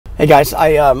Hey guys,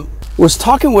 I was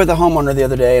talking with a homeowner the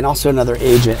other day and also another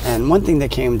agent, and one thing they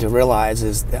came to realize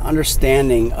is the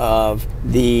understanding of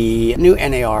the new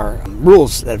NAR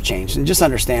rules that have changed. And just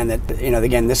understand that,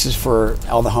 again, this is for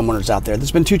all the homeowners out there.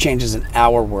 There's been two changes in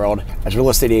our world as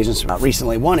real estate agents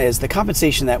recently. One is the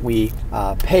compensation that we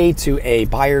pay to a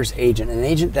buyer's agent, an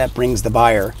agent that brings the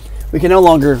buyer. We can no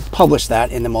longer publish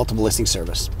that in the multiple listing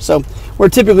service. So where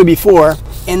typically before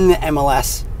in the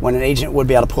MLS, when an agent would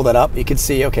be able to pull that up, you could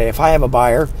see, okay, if I have a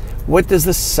buyer, what does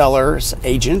the seller's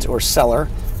agent or seller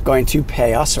going to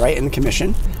pay us, right, in the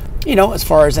commission, as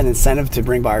far as an incentive to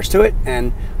bring buyers to it,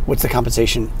 and what's the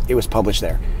compensation? It was published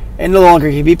there. And no longer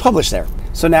can be published there.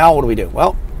 So now what do?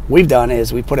 Well, we've done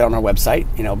is we put it on our website,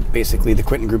 basically the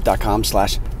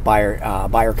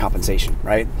quintingroup.com/buyer compensation,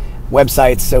 right?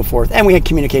 Websites, so forth, and we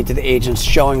communicate to the agents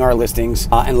showing our listings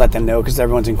and let them know, because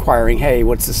everyone's inquiring, hey,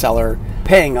 what's the seller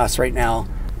paying us right now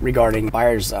regarding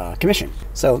buyer's commission?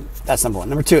 So that's number one.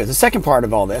 Number two is the second part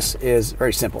of all this is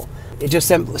very simple. It just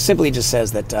simply just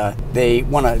says that they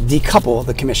want to decouple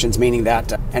the commissions, meaning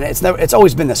that, and it's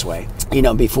always been this way,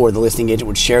 before the listing agent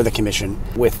would share the commission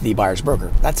with the buyer's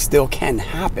broker. That still can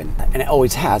happen, and it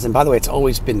always has. And by the way, it's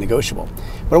always been negotiable.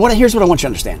 But here's what I want you to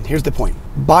understand. Here's the point.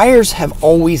 Buyers have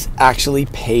always actually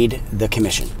paid the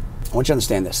commission. I want you to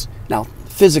understand this. Now,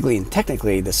 physically and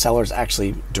technically, the sellers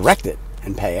actually direct it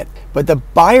and pay it, but the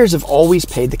buyers have always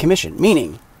paid the commission,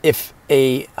 meaning if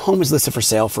a home is listed for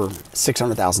sale for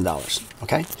 $600,000,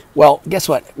 okay? Well, guess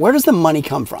what? Where does the money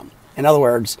come from? In other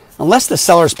words, unless the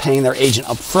seller's paying their agent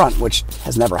up front, which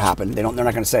has never happened, they're not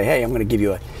going to say, hey, I'm going to give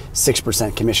you a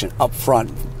 6% commission up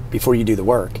front before you do the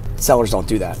work. Sellers don't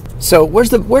do that. So where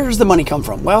does the money come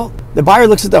from? Well, the buyer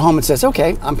looks at the home and says,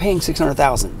 okay, I'm paying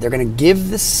 $600,000. They're going to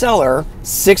give the seller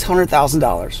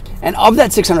 $600,000. And of that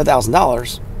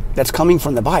 $600,000 that's coming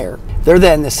from the buyer,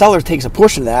 the seller takes a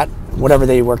portion of that, whatever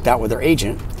they worked out with their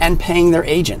agent, and paying their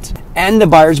agent and the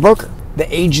buyer's broker,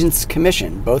 the agent's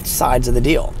commission, both sides of the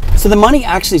deal. So the money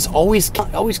actually is always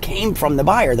came from the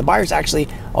buyer. The buyer's actually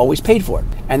always paid for it.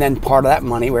 And then part of that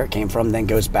money, where it came from, then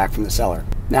goes back from the seller.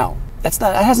 Now, that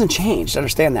hasn't changed.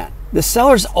 Understand that. The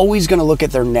seller's always going to look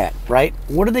at their net, right?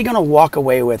 What are they going to walk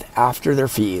away with after their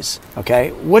fees?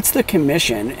 Okay, what's the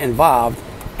commission involved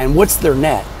and what's their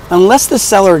net? Unless the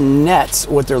seller nets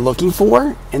what they're looking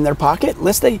for in their pocket,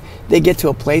 unless they get to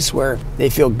a place where they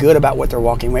feel good about what they're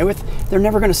walking away with, they're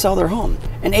never going to sell their home.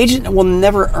 An agent will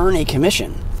never earn a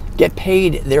commission, get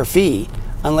paid their fee,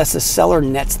 unless the seller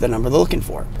nets the number they're looking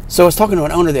for. So I was talking to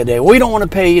an owner the other day. Well, we don't want to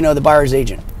pay, the buyer's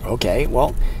agent. Okay,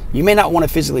 well, you may not want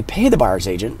to physically pay the buyer's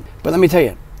agent, but let me tell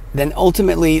you, then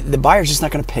ultimately the buyer's just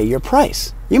not going to pay your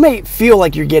price. You may feel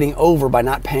like you're getting over by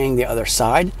not paying the other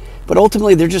side, but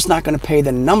ultimately they're just not going to pay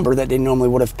the number that they normally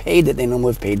would have paid, that they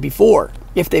normally have paid before,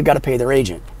 if they've got to pay their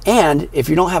agent. And if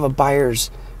you don't have a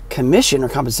buyer's commission or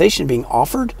compensation being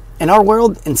offered, in our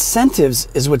world, incentives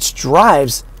is what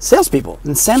drives salespeople.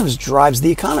 Incentives drives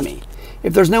the economy.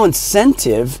 If there's no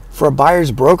incentive for a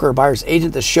buyer's broker or buyer's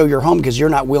agent to show your home because you're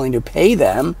not willing to pay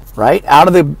them, right, out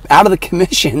of the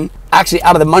commission, actually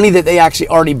out of the money that they actually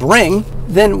already bring,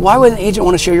 then why would an agent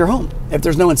want to show your home if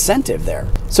there's no incentive there?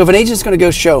 So if an agent's going to go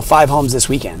show 5 homes this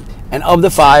weekend, and of the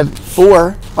 5,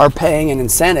 4 are paying an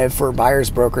incentive for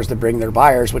buyer's brokers to bring their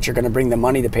buyers, which are going to bring the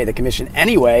money to pay the commission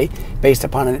anyway, based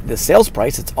upon the sales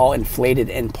price, it's all inflated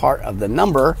in part of the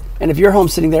number. And if your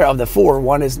home's sitting there, of the 4,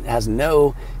 1 has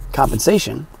no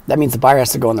compensation, that means the buyer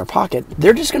has to go in their pocket.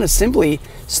 They're just going to simply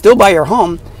still buy your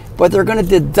home, but they're going to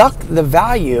deduct the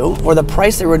value or the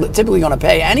price they were typically going to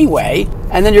pay anyway,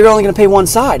 and then you're only going to pay one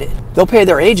side. They'll pay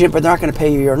their agent, but they're not going to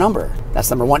pay you your number. That's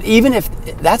number one, even if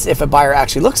a buyer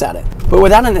actually looks at it. But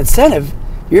without an incentive,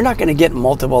 you're not going to get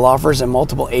multiple offers and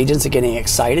multiple agents are getting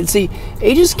excited. See,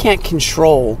 agents can't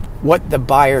control what the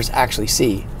buyers actually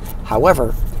see.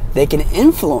 However, they can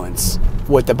influence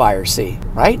what the buyers see,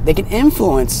 right? They can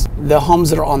influence the homes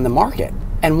that are on the market.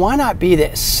 And why not be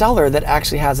the seller that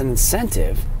actually has an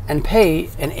incentive and pay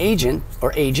an agent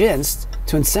or agents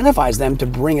to incentivize them to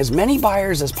bring as many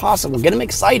buyers as possible, get them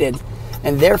excited,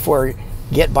 and therefore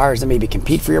get buyers that maybe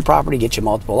compete for your property, get you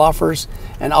multiple offers,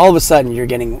 and all of a sudden you're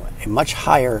getting a much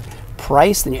higher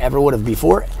price than you ever would have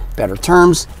before, better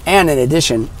terms, and in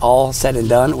addition, all said and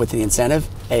done with the incentive,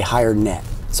 a higher net.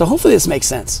 So hopefully this makes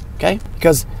sense, okay?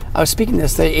 Because I was speaking to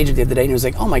this agent the other day and he was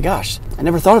like, oh my gosh, I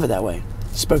never thought of it that way.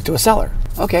 Spoke to a seller.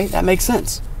 Okay, that makes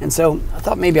sense. And so I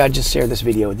thought maybe I'd just share this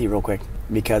video with you real quick,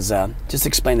 because just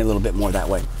explain it a little bit more that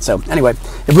way. So anyway,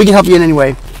 if we can help you in any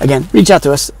way, again, reach out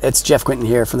to us. It's Jeff Quintin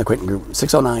here from the Quintin Group,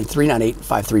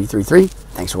 609-398-5333.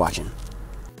 Thanks for watching.